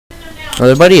Hello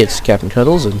everybody, it's Captain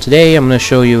Cuddles, and today I'm going to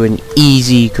show you an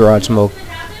easy garage smoke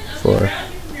for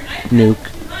Nuke.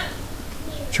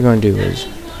 What you're going to do is,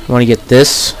 you want to get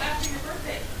this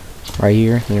right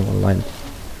here, and you want to line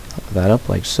that up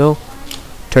like so.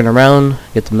 Turn around,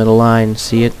 get the middle line,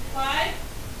 see it.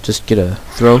 Just get a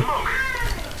throw.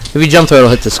 If you jump throw, it'll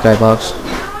hit the skybox.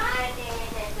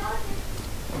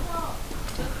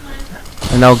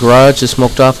 And now garage is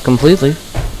smoked off completely.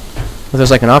 If there's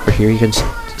like an opera here, you can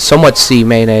somewhat see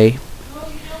main A.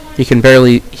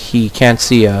 He can't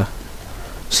see a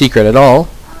secret at all.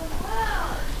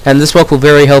 And this smoke will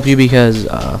very help you because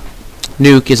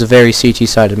Nuke is a very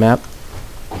CT-sided map.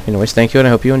 Anyways, thank you, and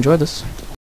I hope you enjoyed this.